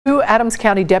Adams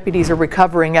County deputies are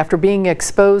recovering after being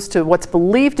exposed to what's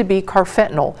believed to be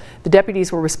carfentanil. The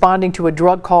deputies were responding to a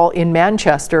drug call in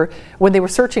Manchester. When they were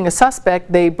searching a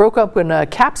suspect, they broke open a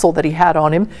capsule that he had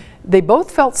on him. They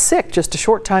both felt sick just a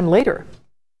short time later.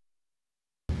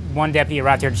 One deputy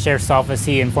arrived here at the sheriff's office.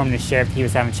 He informed the sheriff he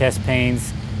was having chest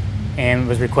pains and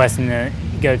was requesting to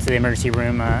go to the emergency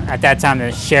room. At that time,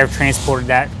 the sheriff transported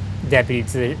that deputy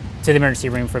to the emergency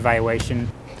room for evaluation.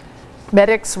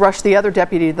 Medics rushed the other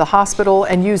deputy to the hospital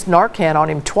and used Narcan on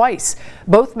him twice.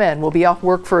 Both men will be off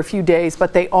work for a few days,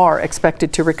 but they are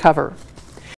expected to recover.